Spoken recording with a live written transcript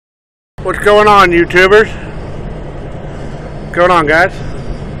What's going on, YouTubers? What's going on, guys?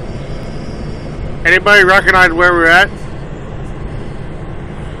 Anybody recognize where we're at?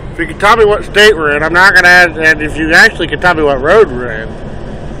 If you can tell me what state we're in, I'm not going to add, and if you actually can tell me what road we're in,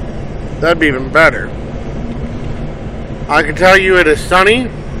 that'd be even better. I can tell you it is sunny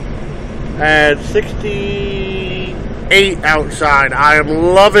and 68 outside. I am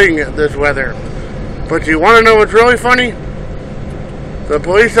loving this weather. But you want to know what's really funny? The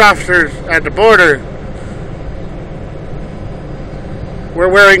police officers at the border were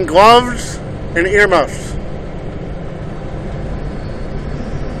wearing gloves and earmuffs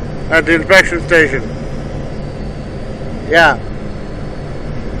at the inspection station. Yeah.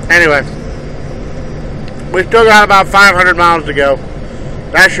 Anyway, we still got about 500 miles to go.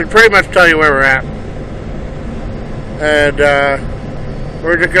 That should pretty much tell you where we're at. And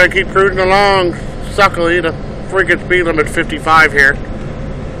we're just going to keep cruising along suckily. The freaking speed limit 55 here.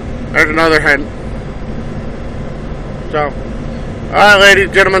 There's another hint. So, alright, ladies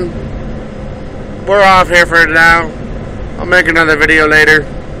and gentlemen, we're off here for now. I'll make another video later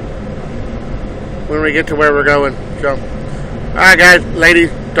when we get to where we're going. So, alright guys,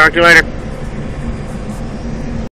 ladies, talk to you later.